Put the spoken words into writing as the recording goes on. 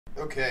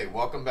Okay,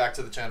 welcome back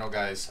to the channel,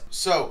 guys.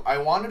 So I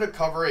wanted to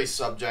cover a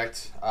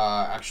subject.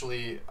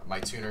 Actually, my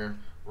tuner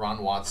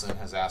Ron Watson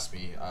has asked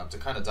me to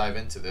kind of dive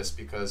into this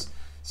because it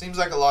seems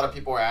like a lot of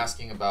people are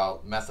asking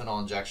about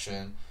methanol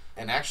injection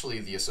and actually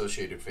the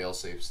associated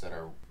fail-safes that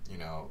are,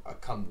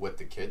 come with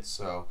the kit.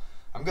 So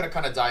I'm gonna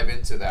kind of dive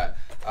into that.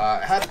 I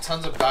had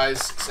tons of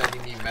guys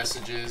sending me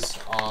messages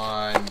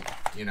on,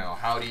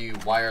 how do you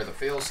wire the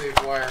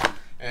fail-safe wire,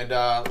 and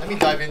let me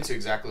dive into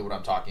exactly what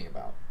I'm talking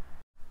about.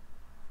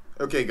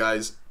 Okay,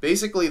 guys,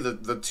 basically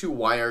the two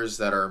wires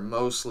that are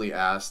mostly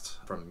asked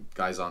from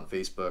guys on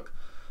Facebook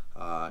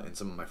and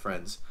some of my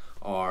friends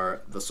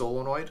are the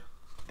solenoid,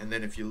 and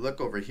then if you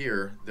look over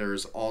here,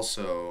 there's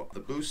also the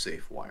boost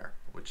safe wire,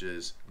 which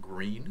is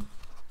green.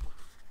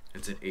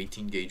 It's an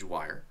 18 gauge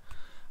wire,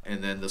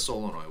 and then the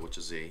solenoid, which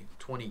is a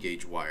 20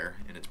 gauge wire,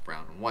 and it's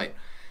brown and white.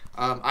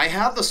 I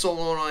have the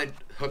solenoid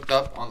hooked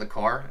up on the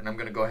car, and I'm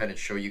going to go ahead and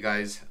show you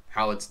guys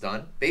how it's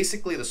done.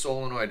 Basically, the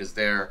solenoid is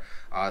there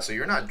so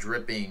you're not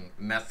dripping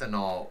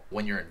methanol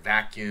when you're in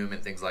vacuum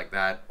and things like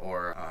that,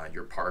 or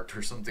you're parked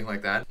or something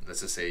like that.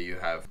 Let's just say you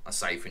have a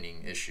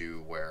siphoning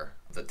issue where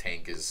the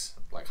tank is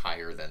like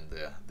higher than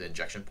the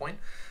injection point.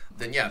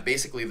 Then yeah,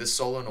 basically this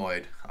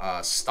solenoid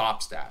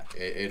stops that.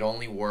 It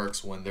only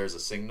works when there's a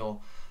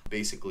signal,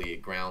 basically a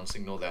ground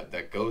signal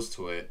that goes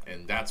to it,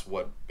 and that's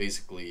what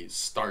basically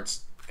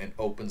starts and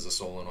opens the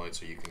solenoid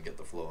so you can get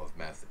the flow of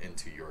meth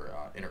into your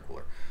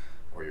intercooler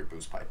or your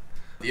boost pipe.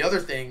 The other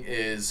thing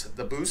is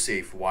the boost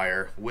safe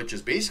wire, which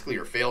is basically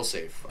your fail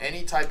safe.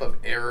 Any type of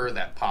error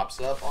that pops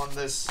up on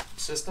this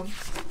system,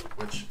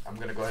 which I'm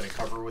gonna go ahead and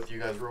cover with you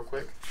guys real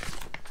quick.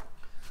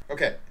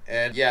 Okay,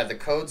 and yeah, the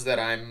codes that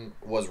I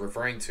was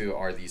referring to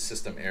are these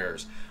system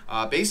errors.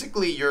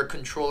 Basically, your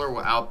controller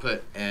will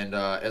output, and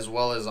as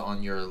well as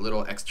on your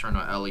little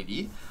external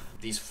LED,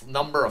 these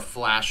number of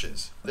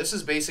flashes. This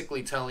is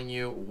basically telling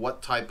you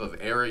what type of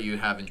error you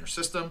have in your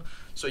system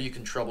so you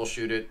can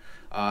troubleshoot it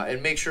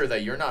and make sure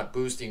that you're not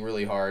boosting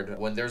really hard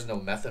when there's no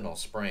methanol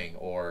spraying,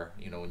 or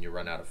when you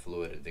run out of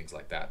fluid and things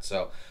like that.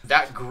 So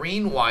that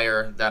green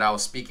wire that I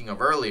was speaking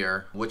of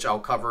earlier, which I'll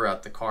cover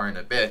at the car in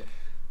a bit,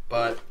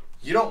 but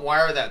you don't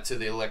wire that to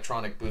the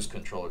electronic boost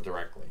controller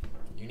directly.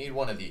 You need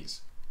one of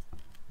these.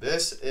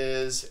 This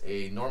is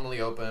a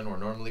normally open or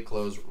normally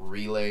closed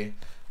relay.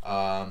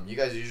 You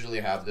guys usually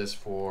have this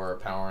for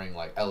powering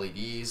like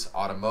LEDs,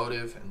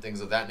 automotive, and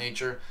things of that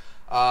nature.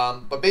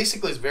 But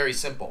basically it's very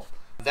simple.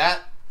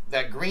 That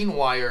green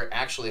wire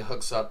actually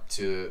hooks up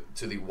to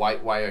the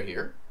white wire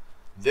here.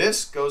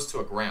 This goes to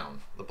a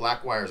ground. The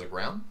black wire is a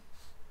ground.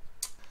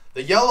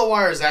 The yellow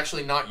wire is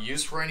actually not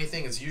used for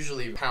anything. It's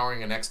usually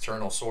powering an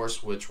external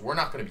source, which we're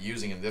not going to be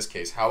using in this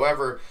case.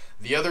 However,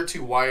 the other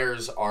two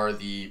wires are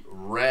the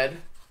red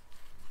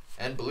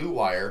and blue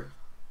wire.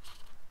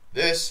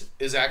 This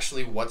is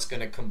actually what's going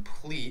to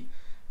complete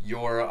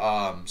your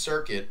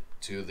circuit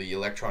to the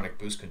electronic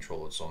boost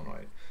controller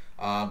solenoid.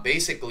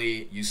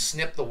 Basically, you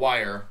snip the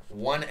wire,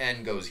 one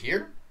end goes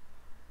here,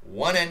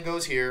 one end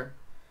goes here,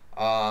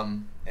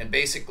 and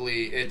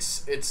basically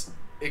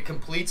it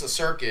completes a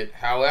circuit.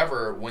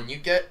 However, when you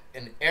get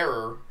an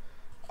error,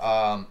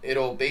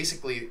 it'll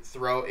basically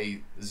throw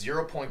a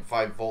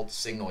 0.5 volt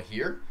signal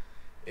here.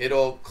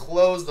 It'll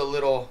close the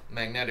little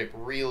magnetic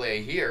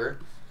relay here,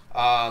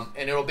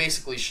 and it'll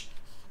basically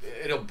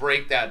it'll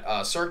break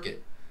that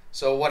circuit.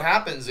 So what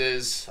happens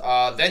is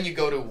then you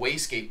go to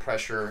wastegate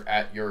pressure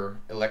at your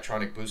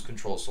electronic boost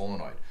control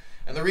solenoid.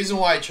 And the reason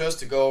why I chose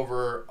to go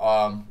over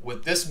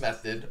with this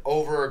method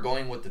over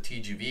going with the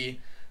TGV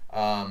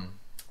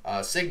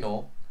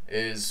signal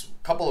is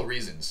a couple of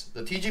reasons.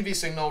 The TGV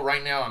signal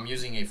right now, I'm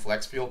using a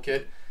flex fuel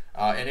kit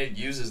and it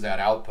uses that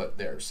output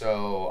there.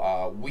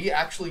 So we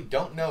actually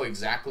don't know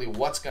exactly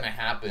what's going to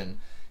happen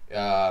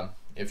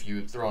if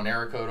you throw an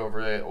error code over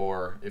it,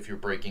 or if you're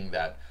breaking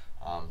that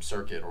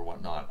circuit or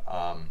whatnot.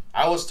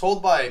 I was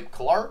told by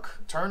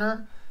Clark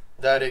Turner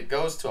that it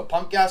goes to a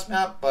pump gas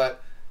map,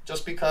 but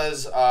just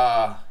because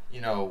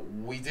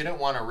we didn't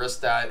want to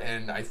risk that,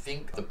 and I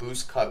think the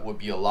boost cut would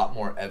be a lot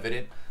more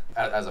evident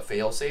as a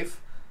fail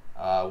safe,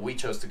 we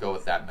chose to go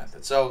with that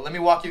method. So let me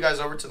walk you guys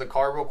over to the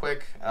car real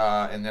quick,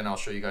 and then I'll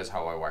show you guys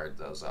how I wired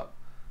those up.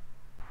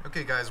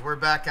 Okay guys, we're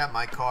back at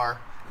my car.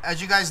 As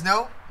you guys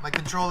know, my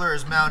controller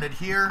is mounted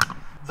here.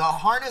 The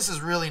harness is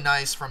really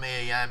nice from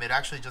AAM. It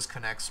actually just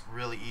connects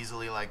really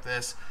easily like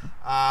this.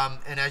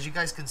 And as you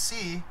guys can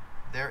see,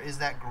 there is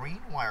that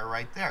green wire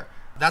right there.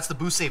 That's the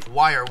boost safe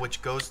wire,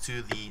 which goes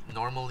to the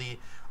normally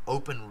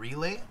open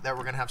relay that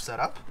we're gonna have set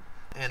up.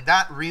 And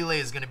that relay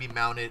is gonna be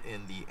mounted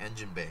in the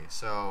engine bay.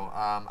 So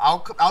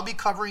I'll be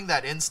covering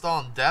that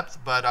install in depth,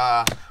 but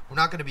we're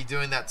not gonna be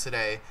doing that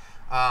today.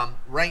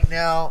 Right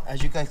now,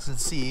 as you guys can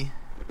see,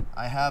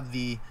 I have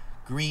the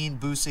green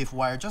boost safe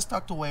wire just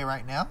tucked away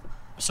right now.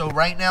 So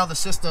right now the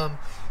system,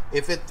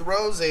 if it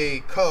throws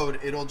a code,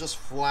 it'll just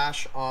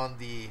flash on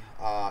the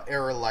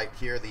error light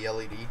here, the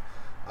LED.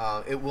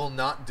 It will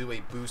not do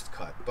a boost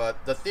cut.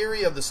 But the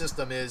theory of the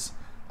system is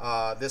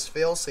this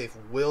failsafe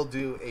will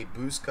do a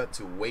boost cut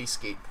to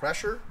wastegate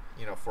pressure,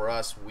 you know, for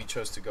us, we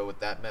chose to go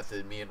with that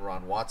method, me and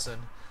Ron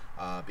Watson,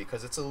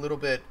 because it's a little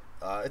bit,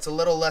 it's a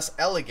little less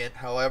elegant.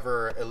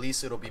 However, at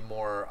least it'll be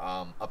more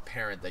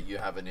apparent that you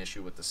have an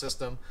issue with the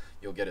system.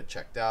 You'll get it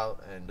checked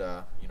out and,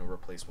 you know,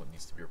 replace what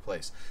needs to be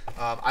replaced.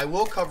 I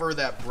will cover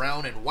that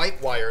brown and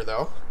white wire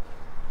though.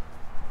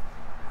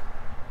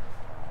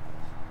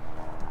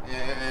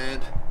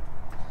 And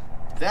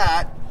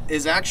that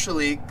is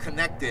actually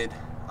connected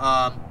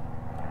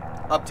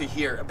up to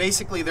here.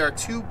 Basically, there are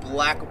two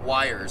black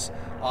wires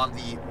on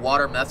the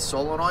water meth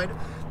solenoid.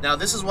 Now,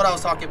 this is what I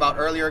was talking about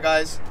earlier,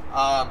 guys.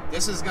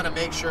 This is gonna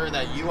make sure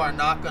that you are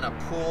not gonna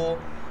pull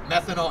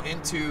methanol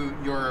into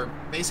your,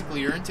 basically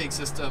your intake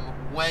system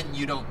when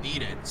you don't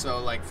need it. So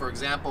like, for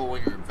example,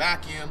 when you're in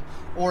vacuum,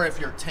 or if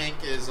your tank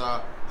is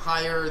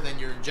higher than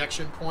your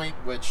injection point,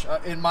 which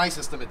in my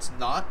system it's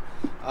not.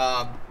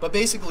 But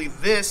basically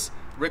this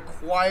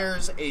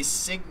requires a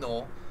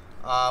signal,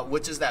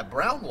 which is that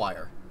brown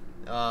wire.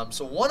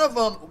 So one of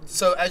them,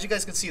 so as you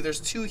guys can see,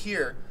 there's two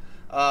here.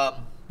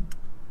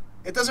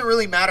 It doesn't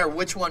really matter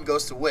which one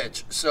goes to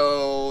which,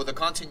 so the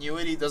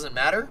continuity doesn't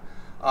matter.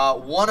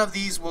 One of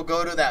these will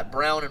go to that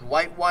brown and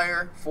white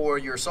wire for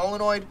your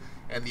solenoid,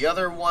 and the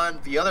other one,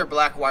 the other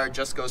black wire,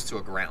 just goes to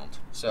a ground.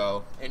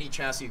 So any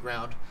chassis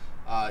ground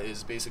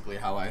is basically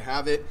how I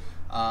have it.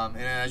 And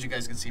as you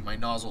guys can see, my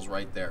nozzle's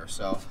right there.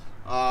 So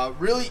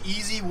really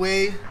easy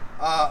way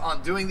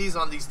on doing these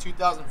on these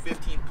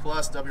 2015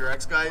 plus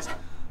WRX, guys.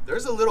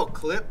 There's a little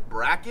clip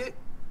bracket.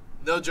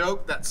 No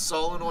joke, that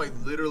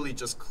solenoid literally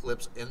just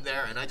clips in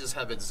there, and I just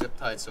have it zip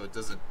tied so it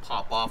doesn't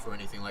pop off or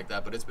anything like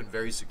that, but it's been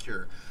very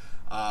secure.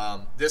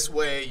 This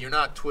way you're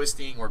not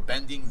twisting or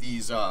bending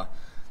these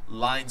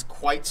lines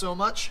quite so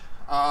much,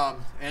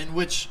 and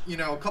which, you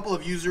know, a couple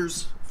of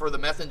users for the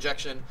meth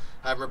injection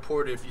have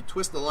reported if you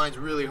twist the lines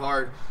really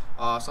hard,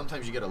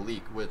 sometimes you get a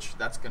leak, which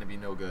that's going to be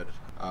no good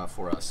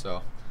for us.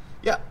 So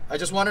yeah, I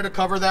just wanted to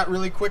cover that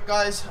really quick,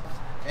 guys,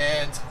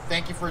 and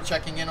thank you for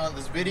checking in on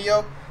this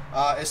video.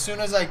 As soon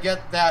as I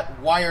get that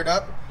wired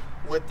up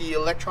with the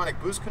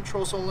electronic boost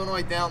control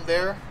solenoid down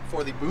there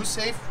for the boost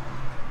safe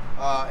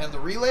and the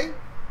relay,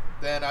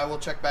 then I will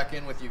check back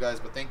in with you guys.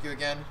 But thank you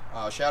again.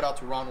 Shout out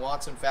to Ron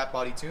Watson,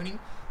 Phatbotti Tuning.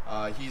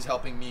 He's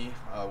helping me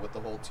with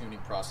the whole tuning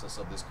process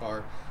of this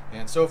car.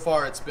 And so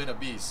far it's been a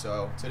beast.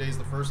 So today's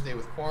the first day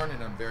with Corn,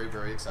 and I'm very,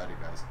 very excited,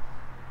 guys.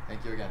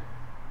 Thank you again.